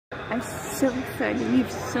I'm so excited. We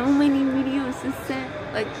have so many videos to send,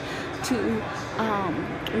 like, to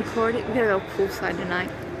record it. We gotta go poolside tonight.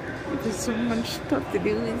 There's so much stuff to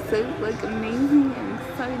do. It's so, like, amazing. I'm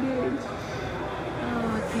excited.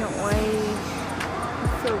 Oh, I can't wait.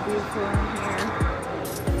 It's so beautiful in here.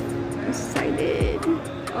 I'm excited.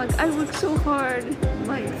 Like, I worked so hard.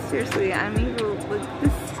 Like, seriously, I'm able, like,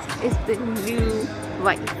 this is the new,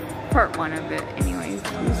 like, part one of it. Anyways,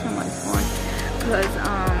 it was so much fun. Because,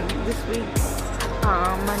 this week,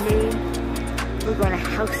 Monday, we're going to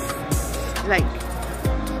house, like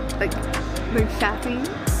shopping.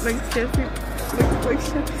 We're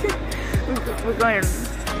going to,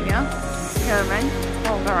 you know, rent.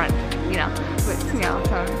 Oh, we're rent, you know. But, you know,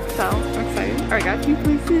 so I'm excited. Alright, got a few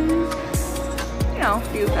places. You know, a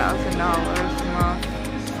few $1,000 a month.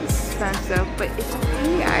 It's expensive, but it's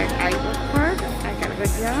okay. I work hard. I got a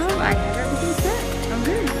good job. I have everything set. I'm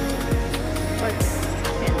good. But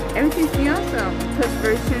yeah, everything's been awesome. Plus,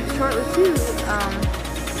 very shortly too.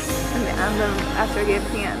 And after I get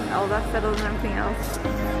all that settled and everything else, I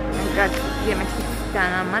got to get my teeth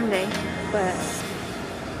done on Monday. But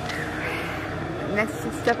next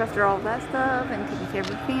step after all that stuff and taking care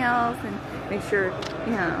of everything else and make sure,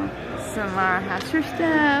 you know, Samara has her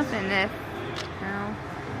stuff, and if, you know,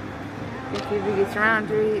 if he gets around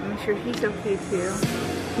to it, make sure he's okay too.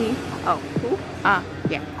 He? Oh, who?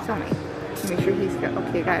 Yeah, so me. Make sure he's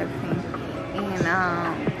okay, got everything. And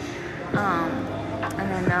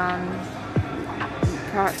then,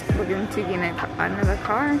 we're going to get another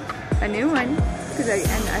car, a new one. Cause I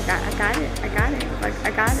got it. Like,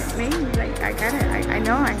 I got it made. Like, I got it. I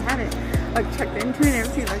know I had it. Like, checked into it and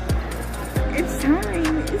everything. Like, it's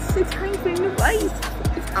time. It's the time for a new life.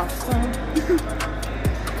 It's awesome.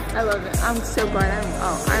 I love it. I'm so glad.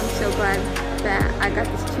 I'm so glad that I got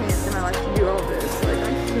this chance in my life to do all this. Like,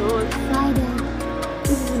 I'm so excited.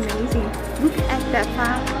 This is amazing. Look at that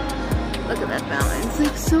fountain. Look at that fountain. It's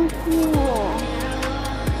like so cool.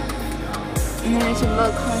 And then it's a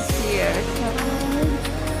little concierge.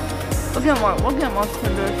 We'll get more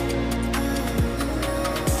timbers.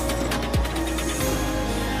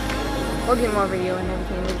 We'll get more video and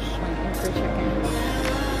everything. We're just waiting for check-in.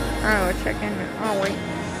 We're checking. Oh, wait.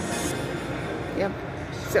 Yep.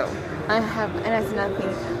 So, and that's another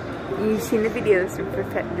thing. You've seen the videos.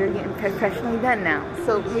 They're getting professionally done now.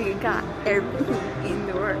 So, we got everything in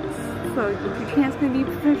the works. So, if your chance to be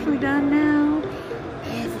professionally done now,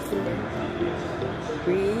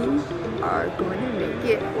 we are going to make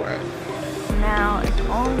it work. Now, if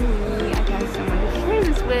only I got someone to share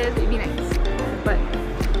this with, it'd be nice. But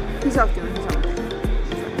he's off doing his own thing.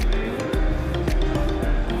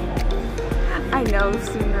 I know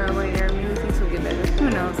sooner or later, maybe things will get better. Who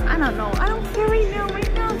knows? I don't know. I don't care right now.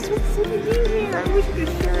 Right now, I'm so excited to be here. I wish I could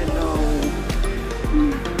share it though.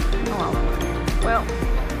 Oh well.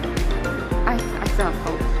 I still have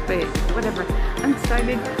hope, but whatever. I'm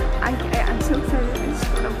excited. I'm so excited.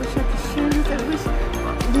 I wish I could share this. I wish.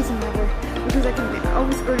 Well, it doesn't matter because I can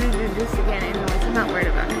always go to do this again anyways. I'm not worried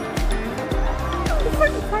about it. I'm so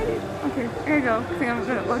excited. Okay, here we go. I think I'm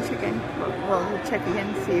gonna go check in. We'll check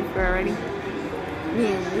again to see if we're ready.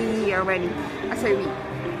 We are ready. I say we.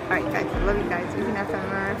 Alright, guys. I love you guys. You can have fun.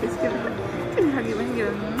 If it's good, just hug you and give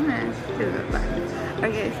a bye.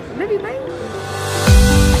 Alright, guys. Love you. Bye.